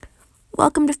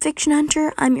Welcome to Fiction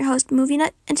Hunter. I'm your host, Movie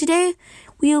Nut, and today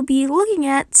we will be looking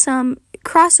at some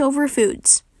crossover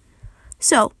foods.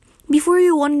 So, before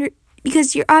you wonder,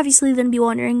 because you're obviously going to be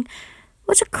wondering,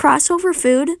 what's a crossover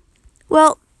food?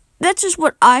 Well, that's just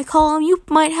what I call them. You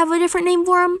might have a different name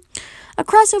for them. A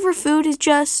crossover food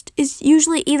is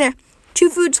usually either two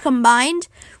foods combined,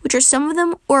 which are some of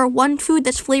them, or one food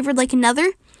that's flavored like another.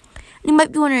 And you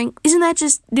might be wondering, isn't that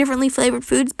just differently flavored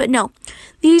foods? But no,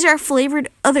 these are flavored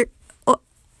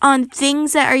on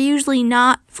things that are usually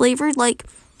not flavored. Like,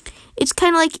 it's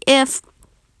kind of like if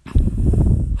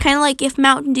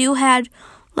Mountain Dew had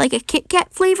like a Kit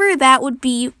Kat flavor, that would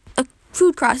be a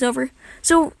food crossover.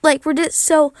 So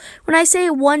when I say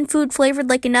one food flavored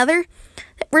like another,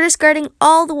 we're discarding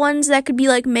all the ones that could be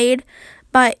like made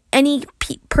by any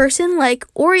person. Like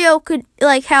Oreo could,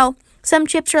 like how some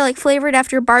chips are like flavored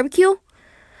after barbecue.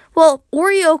 Well,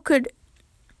 Oreo could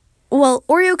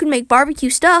make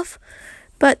barbecue stuff,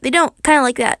 but they don't, kind of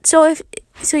like that. So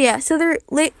they're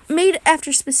made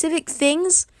after specific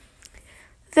things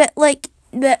that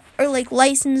are like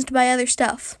licensed by other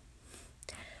stuff,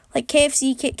 like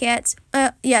KFC, Kit Kats.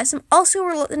 Also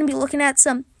we're going to be looking at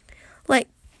some like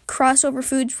crossover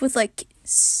foods with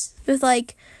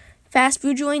fast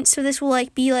food joints. So this will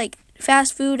like be like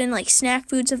fast food and like snack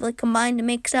foods have like combined to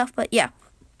make stuff. But yeah,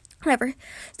 whatever.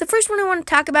 The first one I want to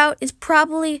talk about is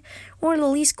probably one of the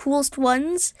least coolest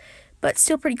ones, but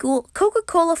still pretty cool.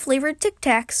 Coca-Cola flavored Tic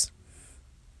Tacs.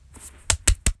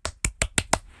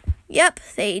 Yep,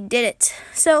 they did it.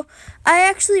 So I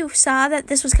actually saw that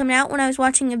this was coming out when I was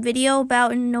watching a video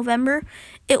about in November.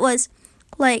 It was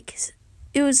like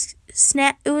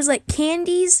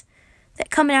candies that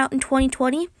coming out in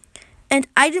 2020, and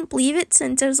I didn't believe it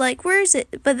since I was like, where is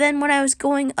it? But then when I was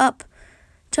going up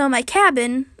to my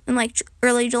cabin in like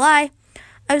early July,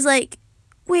 I was like,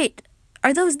 wait,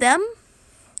 are those them?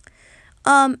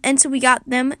 And so we got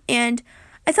them, and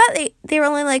I thought they were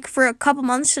only like for a couple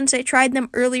months since I tried them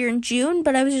earlier in June,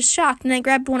 but I was just shocked, and I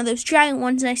grabbed one of those giant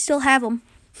ones, and I still have them.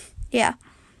 Yeah,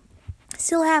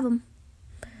 still have them.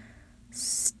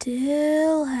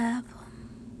 Still have them.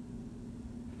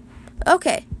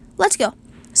 Okay, let's go.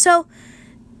 So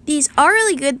these are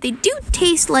really good. They do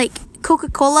taste like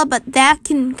Coca-Cola, but that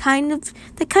kind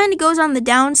of goes on the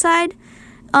downside,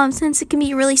 since it can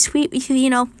be really sweet because,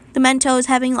 the Mentos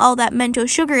having all that Mentos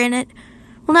sugar in it.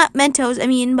 Well, not Mentos,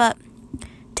 but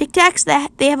Tic Tacs,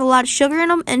 that they have a lot of sugar in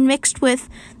them and mixed with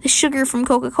the sugar from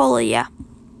Coca-Cola, yeah.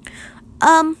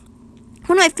 One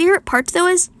of my favorite parts, though,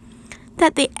 is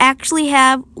that they actually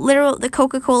have the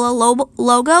Coca-Cola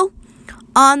logo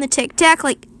on the Tic Tac.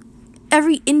 Like,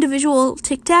 every individual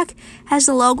Tic Tac has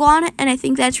the logo on it, and I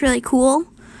think that's really cool.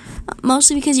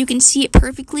 Mostly because you can see it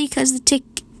perfectly because the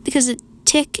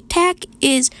Tic Tac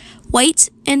is white,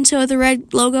 and so the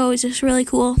red logo is just really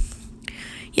cool.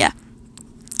 Yeah.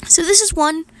 So this is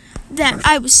one that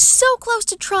I was so close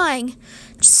to trying.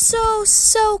 So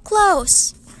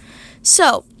close.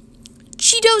 So,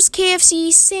 Cheetos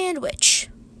KFC sandwich.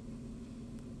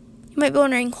 You might be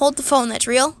wondering, hold the phone, that's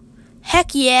real?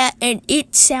 Heck yeah, and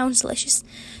it sounds delicious.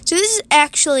 So this is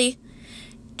actually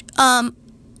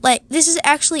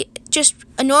just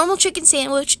a normal chicken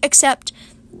sandwich, except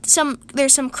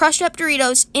there's some crushed up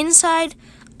Doritos inside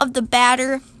of the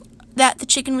batter that the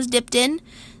chicken was dipped in.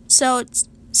 So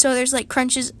there's like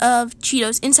crunches of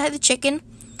Cheetos inside the chicken.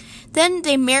 Then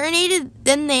they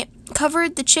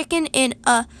covered the chicken in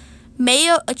a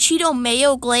Cheeto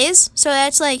mayo glaze. So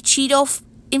that's like Cheeto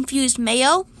infused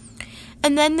mayo.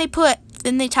 And then they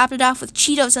topped it off with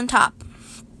Cheetos on top.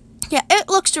 Yeah, it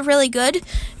looks really good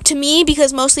to me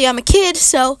because mostly I'm a kid,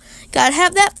 so gotta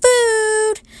have that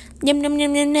food. Yum, yum,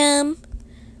 yum, yum, yum.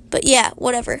 But yeah,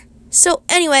 whatever. So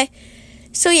anyway,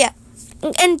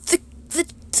 and it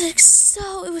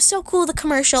was so cool, the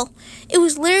commercial. It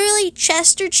was literally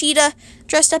Chester Cheetah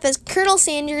dressed up as Colonel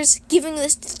Sanders giving the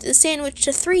sandwich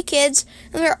to 3 kids,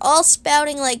 and they're all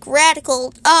spouting like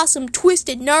radical, awesome,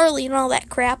 twisted, gnarly, and all that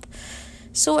crap.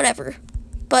 So whatever.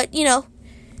 But,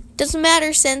 doesn't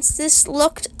matter since this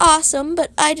looked awesome,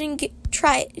 but I didn't get to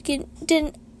try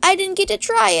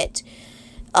it.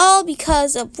 All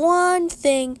because of one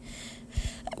thing.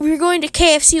 We were going to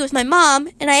KFC with my mom,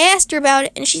 and I asked her about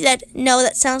it, and she said, no,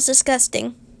 that sounds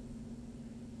disgusting.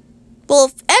 Well,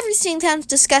 if everything sounds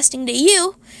disgusting to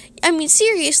you,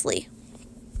 seriously.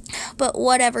 But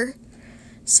whatever.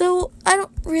 So, I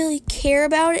don't really care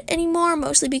about it anymore,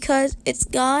 mostly because it's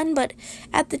gone, but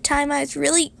at the time I was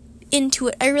really into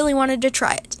it. I really wanted to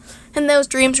try it. And those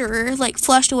dreams were,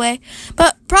 flushed away.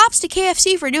 But props to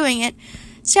KFC for doing it.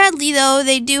 Sadly, though,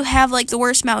 they do have, the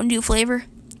worst Mountain Dew flavor.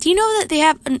 Do you know that they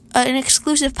have an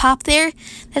exclusive pop there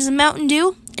that has a Mountain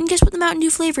Dew? And guess what the Mountain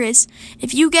Dew flavor is?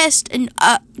 If you guessed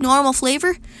a normal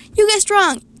flavor, you guessed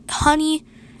wrong. Honey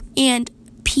and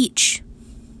peach.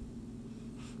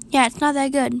 Yeah, it's not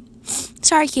that good.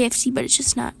 Sorry, KFC, but it's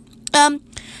just not.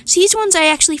 So these ones I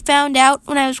actually found out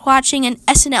when I was watching an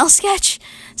SNL sketch.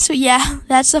 So yeah,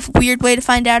 that's a weird way to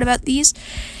find out about these.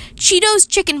 Cheetos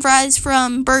chicken fries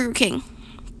from Burger King.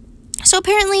 So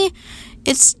apparently,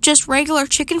 it's just regular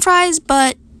chicken fries,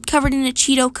 but covered in a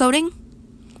Cheeto coating.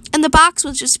 And the box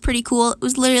was just pretty cool. It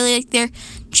was literally like their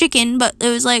chicken, but it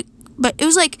was like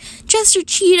Chester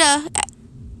Cheetah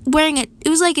wearing it. It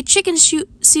was like a chicken suit.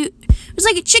 It was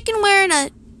like a chicken wearing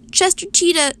a Chester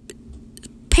Cheetah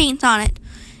paint on it.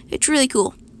 It's really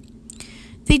cool.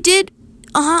 They did,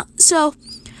 so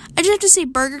I just have to say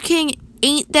Burger King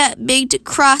ain't that big to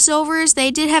crossovers.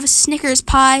 They did have a Snickers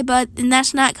pie, and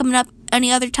that's not coming up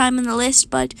any other time on the list,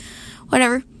 but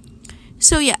whatever.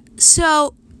 So yeah,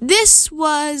 so this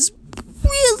was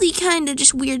really kind of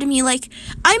just weird to me. Like,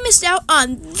 I missed out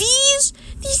on these.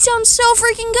 These sound so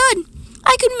freaking good.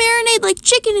 I could marinate like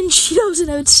chicken and Cheetos and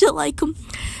I would still like them.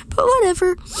 But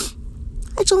whatever.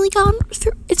 It's only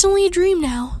a dream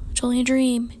now. It's only a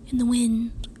dream in the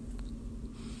wind.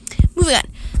 Moving on.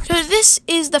 So this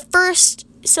is the first.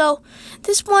 So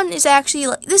this one is actually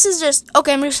like, this is just,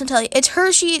 okay, I'm just gonna tell you. It's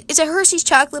a Hershey's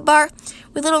chocolate bar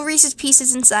with little Reese's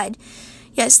Pieces inside.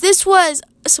 Yes, this was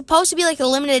supposed to be like a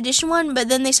limited edition one, but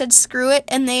then they said screw it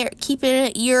and they're keeping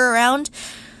it year round.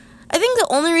 I think the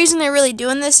only reason they're really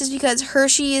doing this is because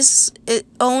Hershey's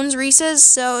owns Reese's,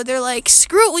 so they're like,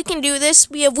 screw it, we can do this.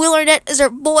 We have Will Arnett as our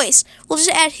voice. We'll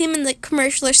just add him in the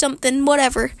commercial or something,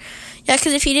 whatever. Yeah,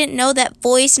 because if you didn't know that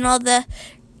voice in all the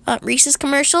Reese's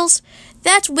commercials,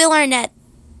 that's Will Arnett.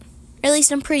 Or at least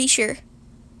I'm pretty sure.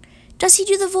 Does he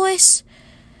do the voice?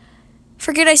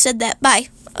 Forget I said that. Bye.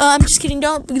 I'm just kidding.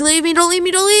 Don't leave me. Don't leave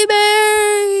me. Don't leave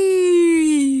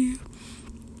me.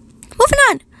 Moving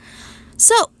on.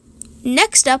 So,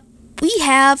 next up, we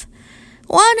have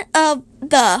one of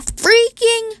the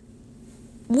freaking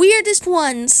weirdest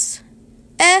ones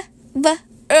ever.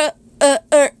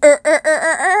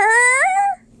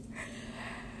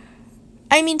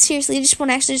 I mean, seriously, this one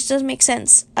actually just doesn't make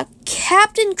sense. A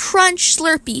Captain Crunch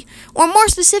Slurpee, or more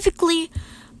specifically,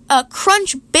 a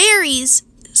Crunch Berries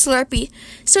Slurpee.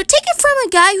 So take it from a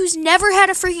guy who's never had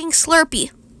a freaking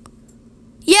Slurpee.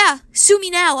 Yeah, sue me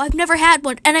now. I've never had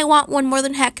one, and I want one more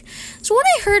than heck. So when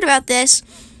I heard about this,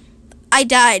 I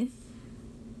died.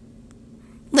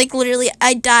 Like, literally,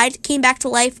 I died, came back to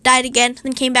life, died again,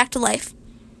 then came back to life.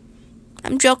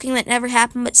 I'm joking, that never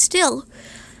happened, but still.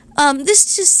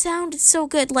 This just sounded so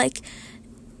good. Like,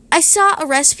 I saw a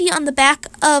recipe on the back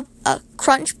of a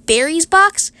Crunch Berries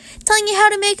box telling you how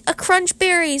to make a Crunch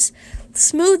Berries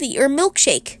smoothie or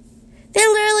milkshake. They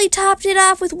literally topped it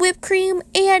off with whipped cream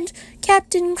and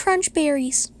Captain Crunch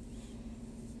Berries.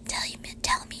 Tell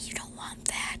me you don't want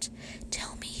that.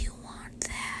 Tell me you want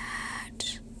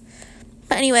that.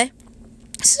 But anyway,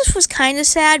 this was kind of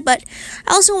sad, but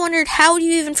I also wondered, how do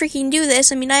you even freaking do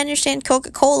this? I mean, I understand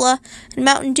Coca-Cola and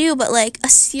Mountain Dew, but like a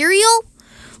cereal?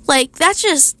 Like, that's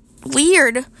just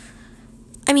weird.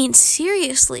 I mean,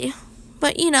 seriously.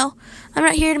 But, you know, I'm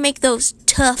not here to make those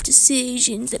tough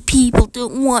decisions that people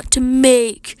don't want to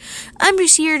make. I'm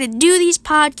just here to do these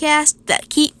podcasts that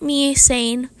keep me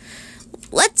sane.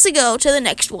 Let's go to the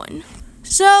next one.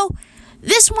 So,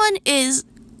 this one is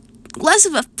less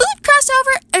of a food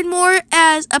crossover and more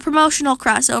as a promotional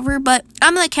crossover, but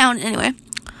I'm going to count it anyway.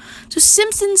 So,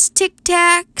 Simpsons Tic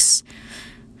Tacs.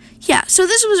 Yeah, so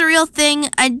this was a real thing.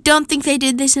 I don't think they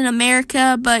did this in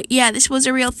America, but yeah, this was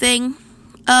a real thing.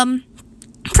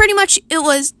 Pretty much it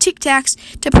was Tic Tacs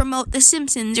to promote The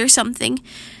Simpsons or something.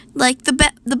 Like,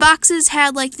 the boxes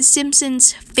had, like, The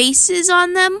Simpsons faces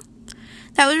on them.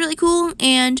 That was really cool.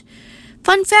 And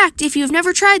fun fact, if you've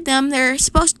never tried them, they're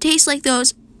supposed to taste like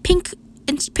those pink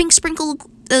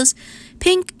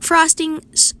frosting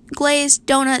glazed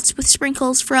donuts with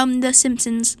sprinkles from The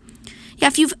Simpsons. Yeah,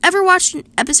 if you've ever watched an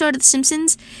episode of The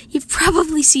Simpsons, you've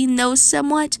probably seen those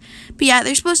somewhat. But yeah,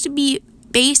 they're supposed to be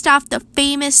based off the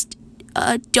famous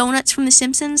donuts from The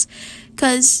Simpsons.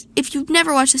 Because if you've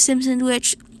never watched The Simpsons,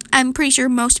 which I'm pretty sure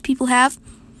most people have,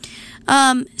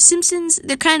 Simpsons,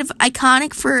 they're kind of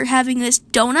iconic for having this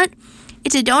donut.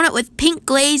 It's a donut with pink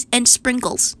glaze and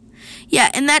sprinkles. Yeah,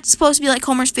 and that's supposed to be like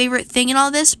Homer's favorite thing in all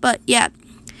this, but yeah.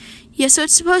 Yeah, so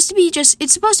it's supposed to be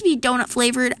donut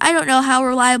flavored. I don't know how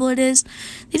reliable it is.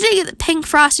 They did get the pink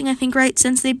frosting, I think, right,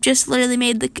 since they've just literally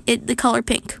made the color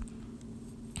pink.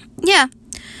 Yeah.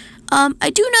 I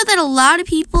do know that a lot of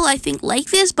people, I think,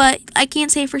 like this, but I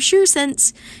can't say for sure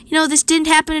since, this didn't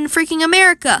happen in freaking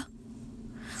America.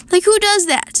 Like, who does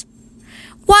that?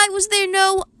 Why was there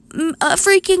no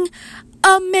freaking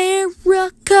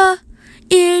America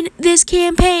in this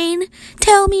campaign?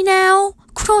 Tell me now.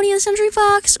 20th Century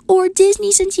Fox or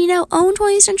Disney, since you now own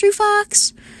 20th Century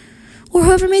Fox, or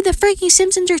whoever made the freaking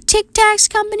Simpsons or Tic Tacs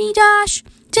company, Dosh.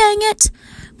 Dang it.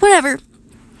 Whatever.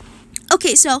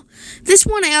 Okay, so this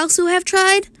one I also have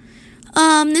tried.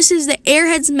 This is the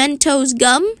Airheads Mentos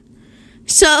gum.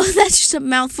 So that's just a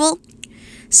mouthful.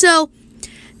 So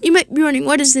you might be wondering,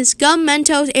 what is this? Gum,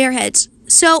 Mentos, Airheads.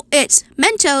 So it's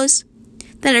Mentos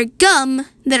that are gum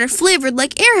that are flavored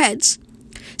like Airheads.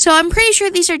 So I'm pretty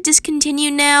sure these are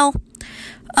discontinued now.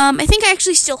 I think I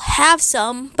actually still have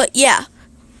some, but yeah.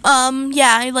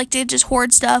 I like to just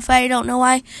hoard stuff. I don't know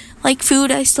why. Like food,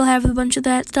 I still have a bunch of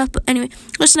that stuff. But anyway,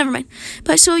 let's never mind.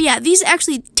 But so yeah, these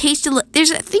actually taste.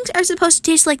 There's things are supposed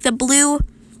to taste like the blue,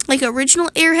 like original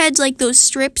Airheads, like those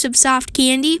strips of soft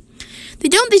candy. They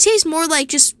don't. They taste more like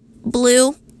just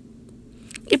blue.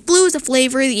 If blue is a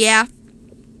flavor, yeah.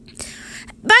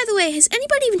 By the way, has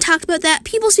anybody even talked about that?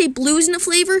 People say blue isn't a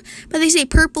flavor, but they say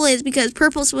purple is because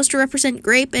purple is supposed to represent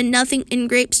grape, and nothing in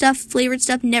grape stuff, flavored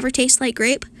stuff, never tastes like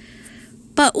grape.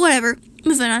 But whatever.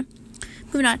 Moving on.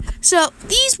 So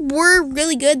these were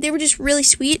really good. They were just really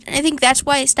sweet, and I think that's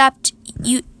why I stopped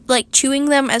chewing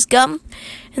them as gum,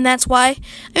 and that's why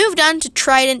I moved on to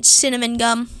Trident cinnamon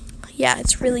gum. Yeah,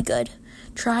 it's really good.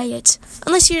 Try it.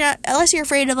 Unless you're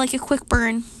afraid of like a quick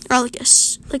burn or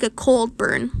like a cold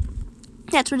burn.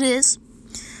 That's what it is.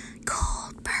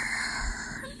 Cold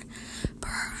burn.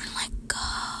 Burn like gold.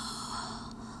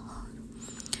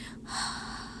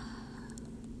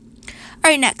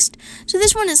 Alright, next. So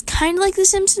this one is kind of like The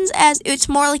Simpsons, as it's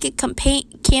more like a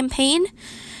campaign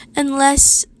and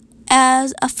less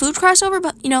as a food crossover,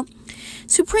 but,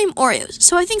 Supreme Oreos.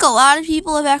 So I think a lot of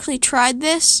people have actually tried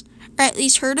this, or at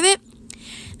least heard of it.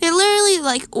 They're literally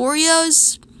like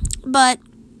Oreos, but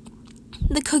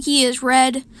the cookie is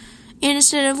red. And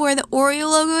instead of where the Oreo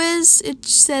logo is, it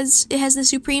has the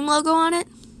Supreme logo on it.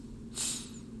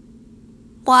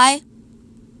 Why?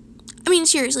 I mean,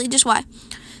 seriously, just why?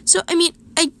 So, I mean,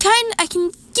 I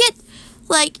can get,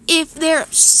 like, if they're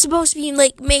supposed to be,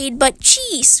 like, made, but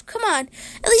cheese, come on.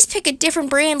 At least pick a different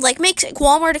brand, like, make like,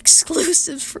 Walmart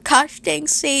exclusives, for gosh dang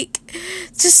sake.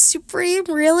 Just Supreme,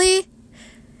 really?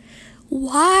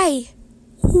 Why?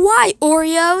 Why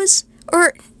Oreos?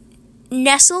 Or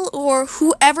Nestle or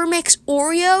whoever makes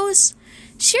Oreos?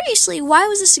 Seriously, why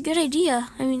was this a good idea?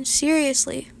 I mean,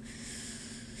 seriously.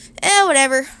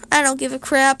 Whatever. I don't give a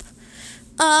crap.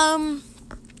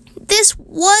 This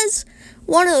was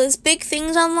one of those big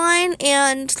things online,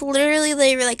 and literally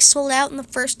they were like sold out in the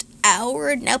first hour,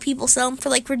 and now people sell them for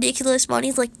like ridiculous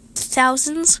money, like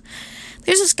thousands.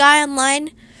 There's this guy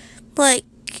online, like,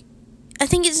 I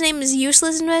think his name is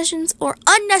Useless Inventions or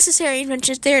Unnecessary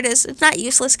Inventions. There it is. It's not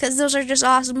useless because those are just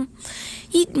awesome.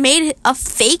 He made a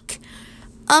fake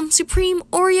Supreme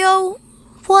Oreo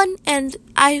one, and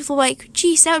I was like,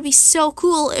 geez, that would be so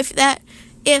cool if I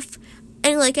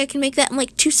can make that in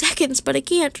like 2 seconds, but I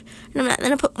can't. And I'm not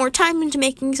going to put more time into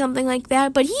making something like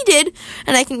that, but he did,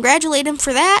 and I congratulate him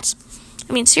for that.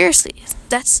 I mean, seriously,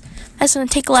 that's going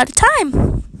to take a lot of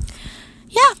time.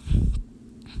 Yeah.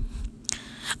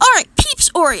 Alright,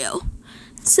 Peeps Oreo.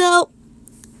 So,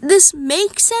 this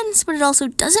makes sense, but it also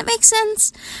doesn't make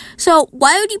sense. So,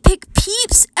 why would you pick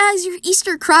Peeps as your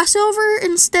Easter crossover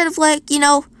instead of, like,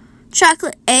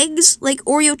 chocolate eggs, like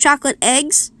Oreo chocolate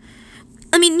eggs?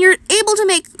 I mean, you're able to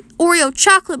make Oreo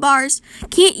chocolate bars.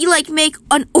 Can't you, like, make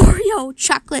an Oreo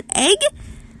chocolate egg?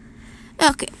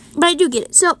 Okay, but I do get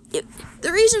it. So,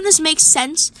 the reason this makes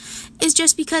sense is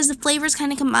just because the flavors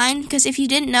kind of combine. Because if you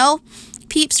didn't know,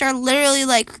 Peeps are literally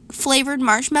like flavored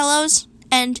marshmallows,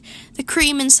 and the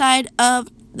cream inside of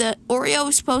the Oreo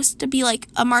is supposed to be like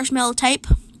a marshmallow type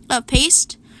of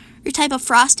paste or type of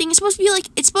frosting. It's supposed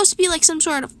to be like some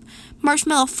sort of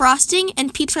marshmallow frosting,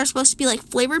 and Peeps are supposed to be like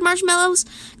flavored marshmallows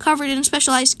covered in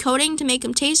specialized coating to make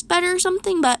them taste better or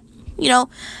something, but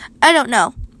I don't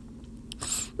know.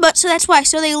 But so that's why.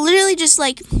 So they literally just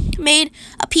like made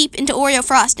a Peep into Oreo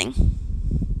frosting.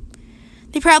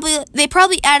 They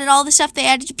probably added all the stuff they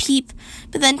added to Peep,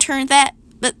 but then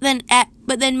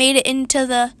made it into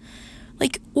the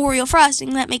like Oreo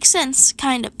frosting. That makes sense,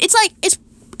 kind of. It's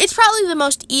probably the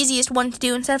most easiest one to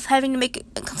do. Instead of having to make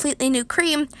a completely new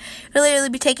cream, you'll literally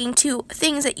be taking two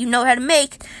things that you know how to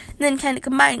make and then kind of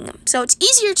combining them. So it's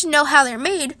easier to know how they're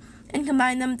made and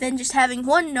combine them than just having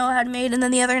one know how to made and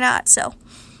then the other not. So,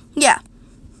 yeah.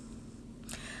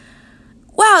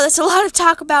 Wow, that's a lot of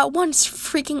talk about one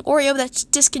freaking Oreo that's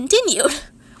discontinued.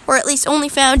 Or at least only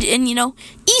found in,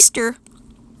 Easter.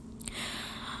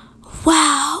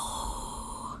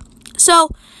 Wow. So,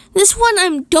 this one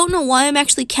I don't know why I'm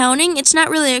actually counting. It's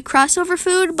not really a crossover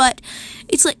food, but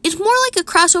it's more like a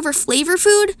crossover flavor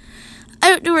food. I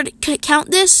don't know where to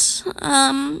count this.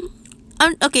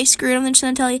 Okay, screw it. I'm just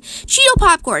gonna tell you. Cheeto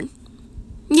popcorn.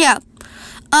 Yeah.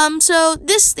 So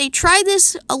they tried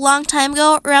this a long time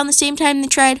ago. Around the same time they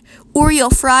tried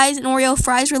Oreo fries, and Oreo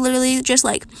fries were literally just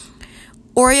like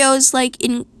Oreos,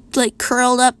 in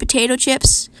curled up potato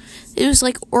chips. It was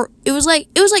like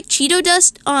Cheeto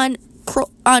dust on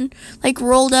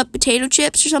rolled up potato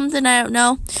chips or something. I don't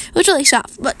know. It was really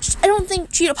soft, but I don't think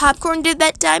Cheeto popcorn did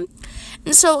that time.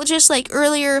 And so just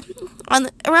earlier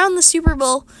around the Super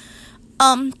Bowl,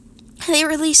 they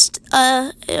released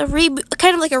a reboot,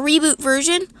 kind of like a reboot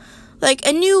version, like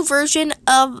a new version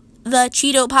of the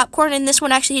Cheeto popcorn, and this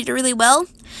one actually did really well.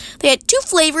 They had 2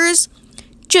 flavors,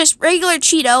 just regular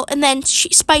Cheeto and then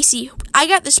spicy. I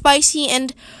got the spicy,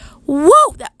 and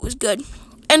whoa, that was good.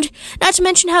 And not to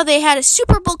mention how they had a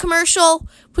Super Bowl commercial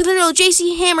with little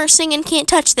JC Hammer singing "Can't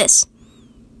Touch This."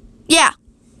 Yeah.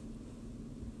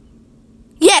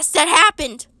 Yes, that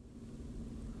happened.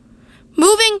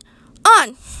 Moving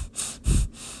on.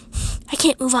 I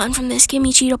can't move on from this. Give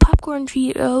me Cheeto popcorn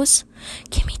Cheetos.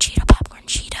 Give me Cheeto popcorn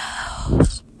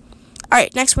Cheetos.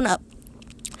 Alright, next one up.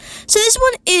 So this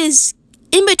one is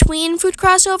in between food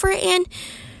crossover and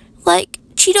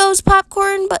Cheetos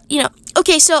popcorn, but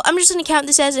okay, so I'm just going to count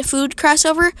this as a food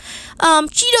crossover.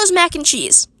 Cheetos mac and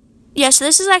cheese. Yeah, so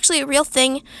this is actually a real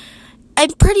thing. I'm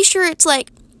pretty sure it's the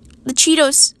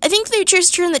Cheetos. I think they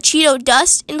just turned the Cheeto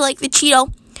dust into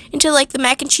the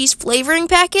mac and cheese flavoring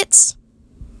packets.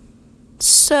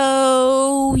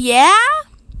 So, yeah.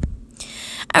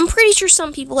 I'm pretty sure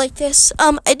some people like this.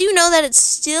 I do know that it's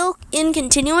still in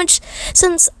continuance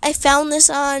since I found this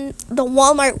on the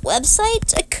Walmart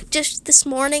website just this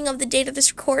morning of the date of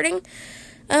this recording.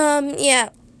 Yeah.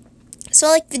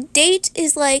 So, the date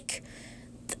is I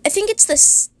think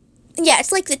it's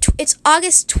it's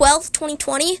August 12th,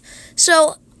 2020.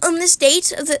 So, on this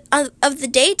date of the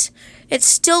date, it's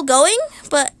still going,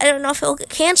 but I don't know if it'll get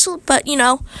canceled, but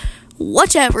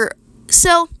whatever.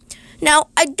 So, now,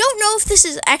 I don't know if this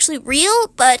is actually real,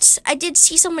 but I did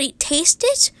see somebody taste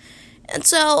it, and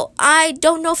so I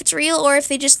don't know if it's real or if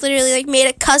they just literally made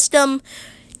a custom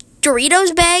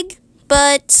Doritos bag,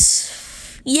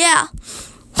 but yeah.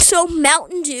 So,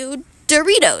 Mountain Dew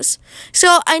Doritos.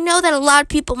 So, I know that a lot of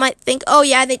people might think, oh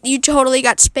yeah, you totally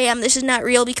got spam, this is not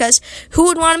real, because who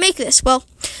would want to make this? Well,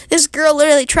 this girl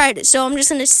literally tried it, so I'm just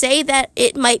going to say that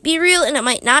it might be real and it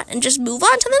might not, and just move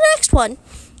on to the next one.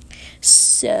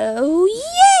 So,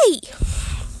 yay!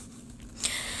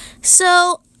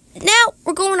 So, now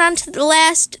we're going on to the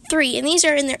last 3, and these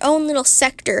are in their own little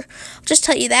sector. I'll just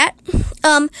tell you that.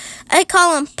 I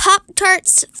call them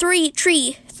Pop-Tarts 3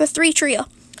 Trio.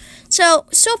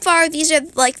 So far, these are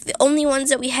the only ones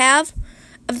that we have,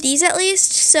 of these at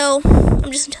least. So,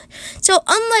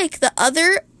 unlike the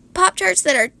other Pop-Tarts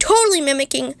that are totally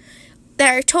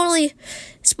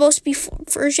supposed to be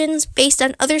versions based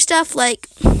on other stuff, like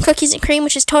cookies and cream,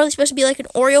 which is totally supposed to be an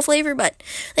Oreo flavor, but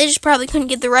they just probably couldn't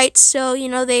get the rights, so,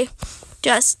 they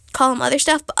just call them other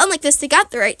stuff. But unlike this, they got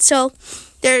the rights. So,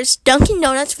 there's Dunkin'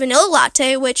 Donuts Vanilla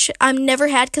Latte, which I've never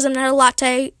had because I'm not a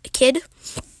latte kid.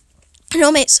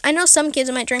 I know some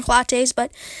kids might drink lattes,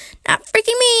 but not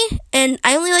freaking me. And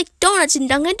I only like donuts in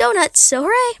Dunkin' Donuts, so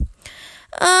hooray.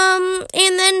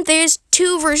 And then there's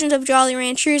 2 versions of Jolly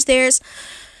Ranchers. There's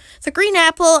the green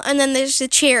apple, and then there's the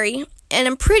cherry. And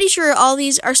I'm pretty sure all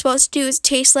these are supposed to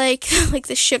taste like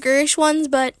the sugarish ones,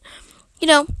 but,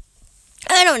 I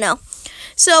don't know.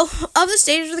 So, of the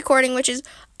stage of the recording, which is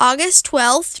August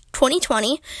 12th,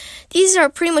 2020, these are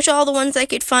pretty much all the ones I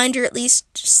could find, or at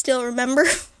least still remember.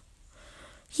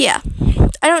 Yeah,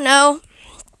 I don't know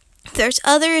if there's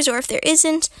others or if there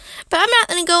isn't, but I'm not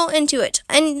going to go into it.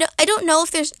 And I don't know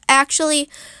if there's actually,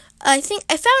 I think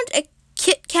I found a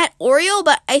Kit Kat Oreo,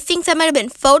 but I think that might have been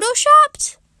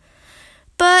photoshopped.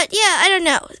 But yeah, I don't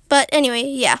know. But anyway,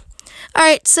 yeah.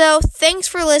 Alright, so thanks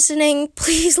for listening.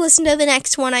 Please listen to the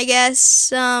next one, I guess.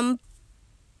 Bye.